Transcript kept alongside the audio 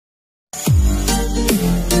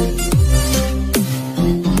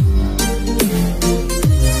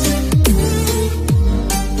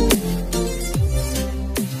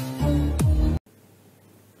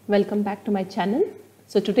Welcome back to my channel.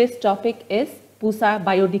 So today's topic is Pusa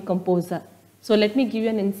Bio Decomposer. So let me give you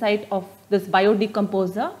an insight of this bio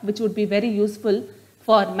decomposer, which would be very useful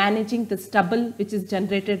for managing the stubble which is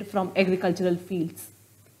generated from agricultural fields.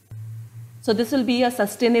 So this will be a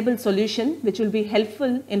sustainable solution which will be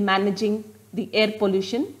helpful in managing the air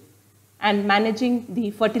pollution and managing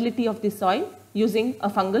the fertility of the soil using a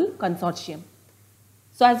fungal consortium.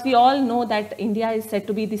 So as we all know that India is said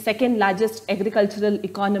to be the second largest agricultural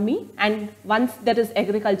economy, and once there is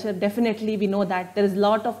agriculture, definitely we know that there is a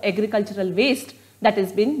lot of agricultural waste that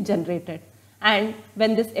has been generated. And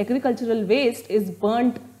when this agricultural waste is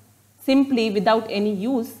burnt simply without any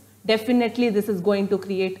use, definitely this is going to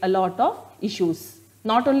create a lot of issues,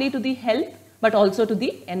 not only to the health but also to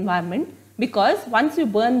the environment, because once you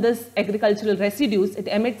burn this agricultural residues, it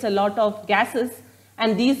emits a lot of gases,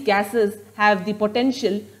 and these gases have the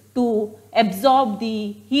potential to absorb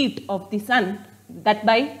the heat of the sun,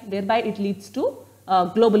 thereby it leads to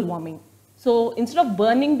global warming. So instead of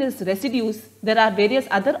burning these residues, there are various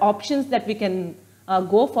other options that we can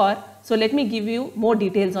go for. So let me give you more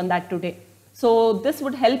details on that today. So this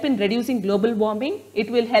would help in reducing global warming, it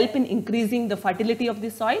will help in increasing the fertility of the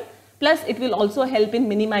soil, plus it will also help in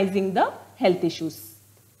minimizing the health issues.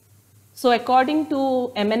 So according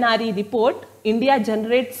to MNRE report, India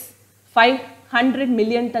generates 500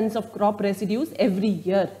 million tons of crop residues every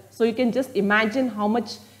year. So you can just imagine how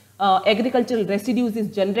much agricultural residues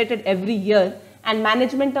is generated every year, and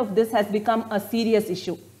management of this has become a serious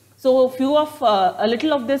issue. So a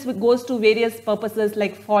little of this goes to various purposes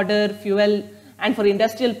like fodder, fuel, and for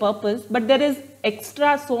industrial purpose, but there is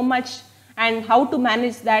extra so much, and how to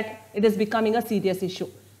manage that, it is becoming a serious issue.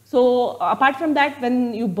 So apart from that,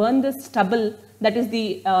 when you burn this stubble, that is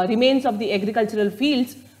the remains of the agricultural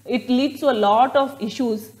fields, it leads to a lot of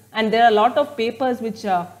issues, and there are a lot of papers which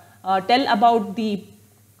tell about the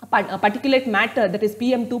particulate matter, that is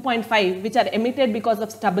PM 2.5, which are emitted because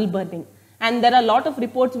of stubble burning. And there are a lot of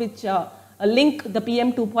reports which link the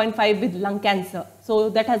PM 2.5 with lung cancer. So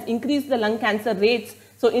that has increased the lung cancer rates.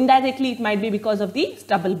 So indirectly, it might be because of the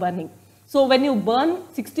stubble burning. So when you burn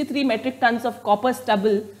 63 metric tons of copper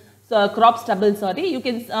stubble, crop stubble, you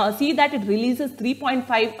can see that it releases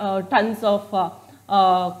 3.5 tons of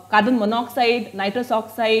carbon monoxide, nitrous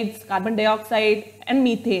oxides, carbon dioxide, and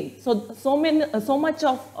methane. So much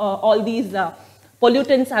of all these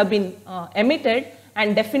pollutants have been emitted,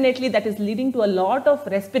 and definitely that is leading to a lot of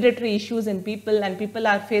respiratory issues in people, and people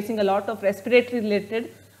are facing a lot of respiratory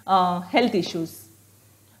related health issues.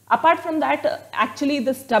 Apart from that, actually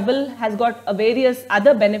the stubble has got various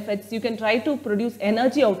other benefits. You can try to produce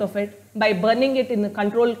energy out of it by burning it in a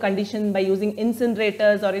controlled condition by using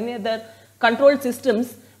incinerators or any other controlled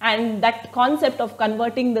systems, and that concept of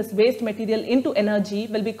converting this waste material into energy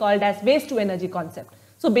will be called as waste to energy concept.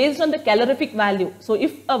 So based on the calorific value, so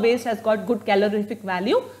if a waste has got good calorific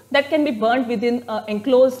value, that can be burnt within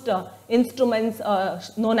enclosed instruments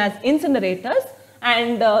known as incinerators,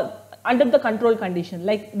 and under the control condition,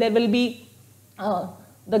 like there will be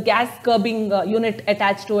the gas curbing unit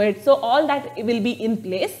attached to it. So all that will be in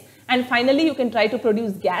place, and finally you can try to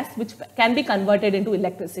produce gas which can be converted into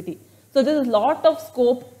electricity. So there is a lot of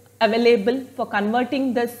scope available for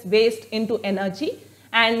converting this waste into energy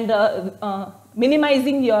and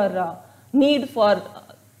minimizing your need for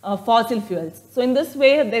fossil fuels. So in this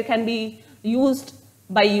way, they can be used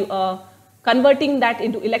by converting that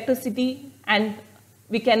into electricity, and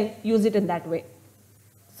we can use it in that way.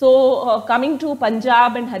 So coming to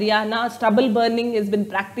Punjab and Haryana, stubble burning has been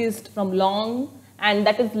practiced from long, and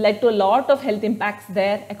that has led to a lot of health impacts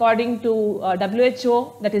there. According to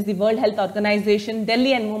WHO, that is the World Health Organization,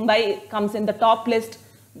 Delhi and Mumbai comes in the top list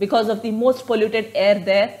because of the most polluted air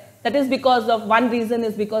there. That is because of, one reason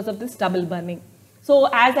is because of the stubble burning. So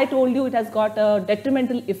as I told you, it has got a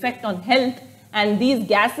detrimental effect on health, and these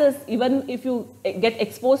gases, even if you get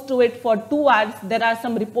exposed to it for 2 hours, there are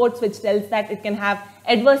some reports which tells that it can have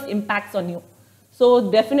adverse impacts on you.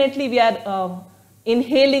 So definitely we are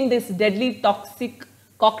inhaling this deadly toxic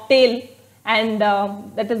cocktail, and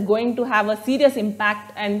that is going to have a serious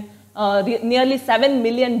impact, and nearly 7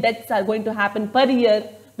 million deaths are going to happen per year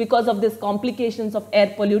because of these complications of air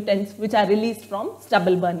pollutants which are released from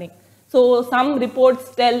stubble burning. So some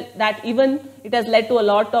reports tell that even it has led to a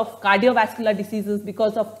lot of cardiovascular diseases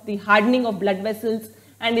because of the hardening of blood vessels,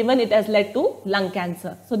 and even it has led to lung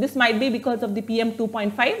cancer. So this might be because of the PM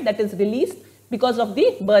 2.5 that is released because of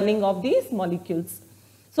the burning of these molecules.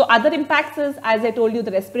 So other impacts is, as I told you,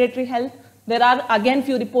 the respiratory health. There are again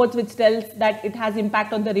few reports which tells that it has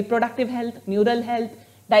impact on the reproductive health, neural health,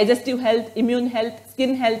 digestive health, immune health,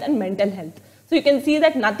 skin health, and mental health. So you can see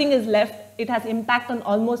that nothing is left it has impact on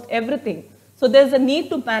almost everything. So there's a need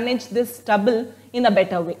to manage this stubble in a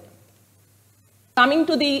better way. Coming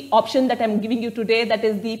to the option that I'm giving you today, that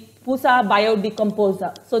is the Pusa Bio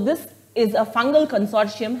Decomposer. So this is a fungal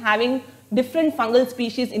consortium having different fungal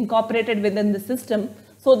species incorporated within the system.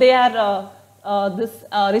 So they are, this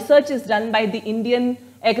research is done by the Indian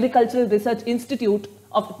Agricultural Research Institute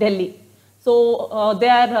of Delhi. So they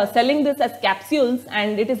are selling this as capsules,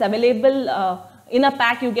 and it is available in a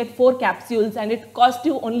pack. You get 4 capsules and it costs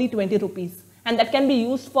you only 20 rupees. And that can be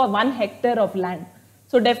used for 1 hectare of land.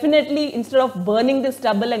 So definitely, instead of burning this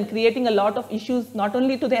stubble and creating a lot of issues, not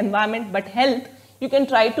only to the environment but health, you can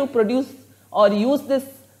try to produce or use this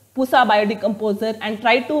Pusa Bio Decomposer and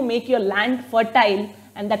try to make your land fertile,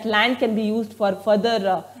 and that land can be used for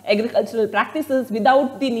further agricultural practices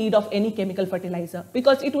without the need of any chemical fertilizer,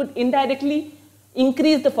 because it would indirectly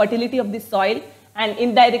increase the fertility of the soil and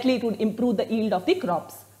indirectly it would improve the yield of the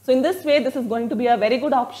crops. So in this way, this is going to be a very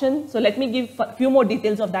good option. So let me give a few more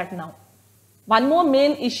details of that now. One more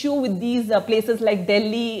main issue with these places like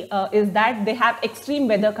Delhi is that they have extreme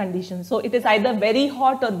weather conditions. So it is either very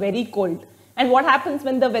hot or very cold. And what happens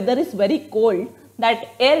when the weather is very cold, that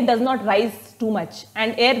air does not rise too much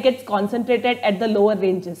and air gets concentrated at the lower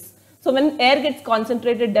ranges. So when air gets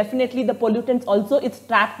concentrated, definitely the pollutants also is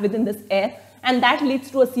trapped within this air, and that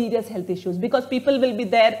leads to a serious health issues, because people will be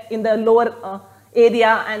there in the lower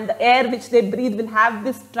area and the air which they breathe will have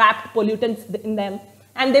this trapped pollutants in them,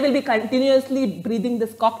 and they will be continuously breathing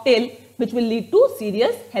this cocktail which will lead to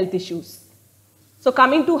serious health issues. So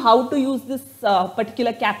coming to how to use this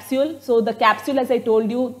particular capsule. So the capsule, as I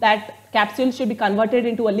told you, that capsule should be converted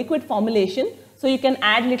into a liquid formulation. So you can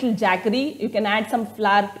add little jaggery, you can add some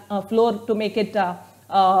flour to make it to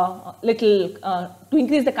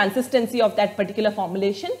increase the consistency of that particular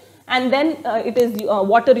formulation. And then it is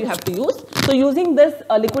water you have to use. So using this,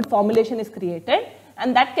 a liquid formulation is created,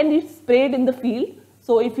 and that can be sprayed in the field.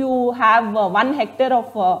 So if you have 1 hectare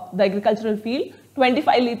of the agricultural field,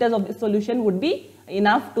 25 liters of this solution would be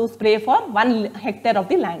enough to spray for 1 hectare of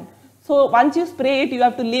the land. So once you spray it, you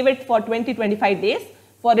have to leave it for 20-25 days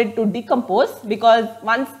for it to decompose, because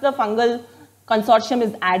once the fungal consortium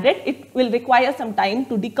is added, it will require some time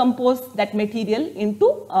to decompose that material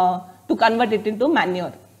into, to convert it into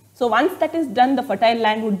manure. So once that is done, the fertile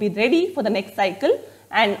land would be ready for the next cycle,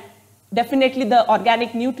 and definitely the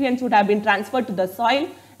organic nutrients would have been transferred to the soil,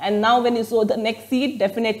 and now when you sow the next seed,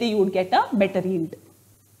 definitely you would get a better yield.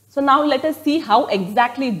 So now let us see how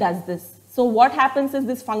exactly it does this. So what happens is,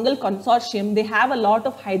 this fungal consortium, they have a lot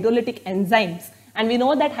of hydrolytic enzymes, and we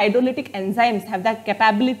know that hydrolytic enzymes have that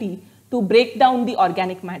capability to break down the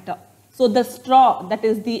organic matter. So the straw, that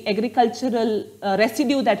is the agricultural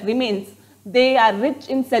residue that remains, they are rich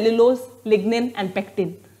in cellulose, lignin and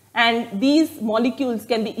pectin. And these molecules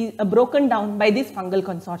can be broken down by this fungal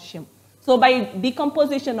consortium. So by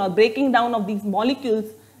decomposition or breaking down of these molecules,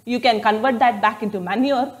 you can convert that back into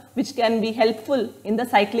manure, which can be helpful in the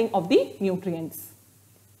cycling of the nutrients.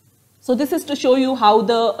 So this is to show you how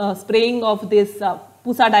the spraying of this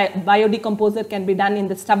Pusa Bio Decomposer can be done in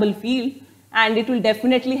the stubble field, and it will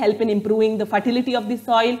definitely help in improving the fertility of the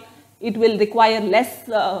soil. It will require less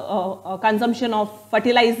consumption of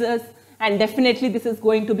fertilizers, and definitely this is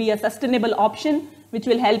going to be a sustainable option which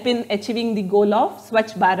will help in achieving the goal of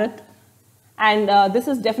Swachh Bharat. And this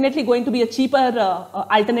is definitely going to be a cheaper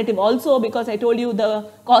alternative also, because I told you the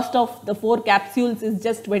cost of the 4 capsules is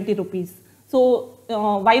just 20 rupees. So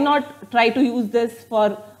why not try to use this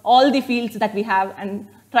for all the fields that we have and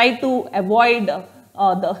try to avoid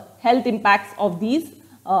the health impacts of these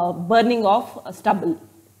burning of stubble.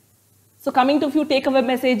 So coming to a few takeaway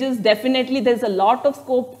messages, definitely there's a lot of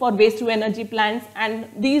scope for waste to energy plants, and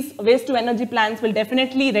these waste to energy plants will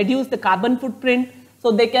definitely reduce the carbon footprint.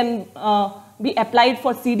 So they can be applied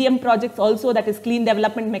for CDM projects also, that is clean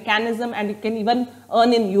development mechanism, and you can even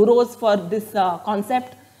earn in euros for this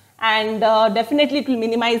concept. And definitely it will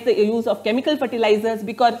minimize the use of chemical fertilizers,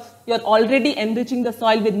 because you're already enriching the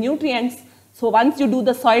soil with nutrients. So once you do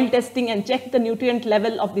the soil testing and check the nutrient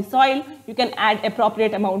level of the soil, you can add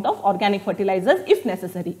appropriate amount of organic fertilizers if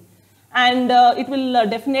necessary. And it will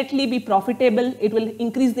definitely be profitable. It will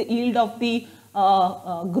increase the yield of the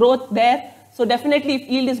growth there. So definitely if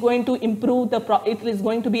yield is going to improve, it is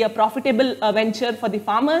going to be a profitable venture for the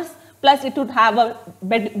farmers. Plus it would have a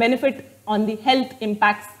benefit on the health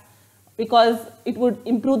impacts, because it would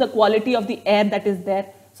improve the quality of the air that is there.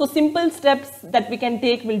 So simple steps that we can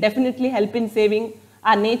take will definitely help in saving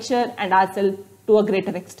our nature and ourselves to a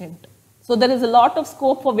greater extent. So there is a lot of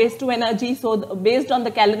scope for waste to energy. So based on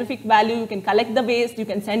the calorific value, you can collect the waste, you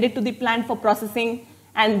can send it to the plant for processing,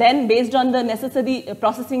 and then based on the necessary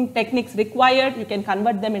processing techniques required, you can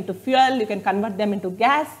convert them into fuel, you can convert them into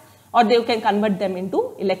gas, or you can convert them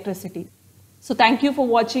into electricity. So thank you for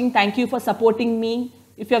watching, thank you for supporting me.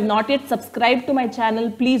 If you have not yet subscribed to my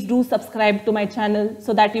channel, please do subscribe to my channel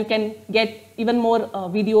so that you can get even more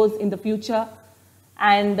videos in the future.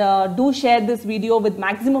 And do share this video with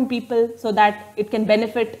maximum people so that it can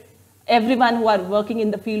benefit everyone who are working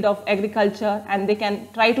in the field of agriculture, and they can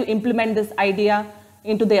try to implement this idea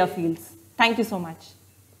into their fields. Thank you so much.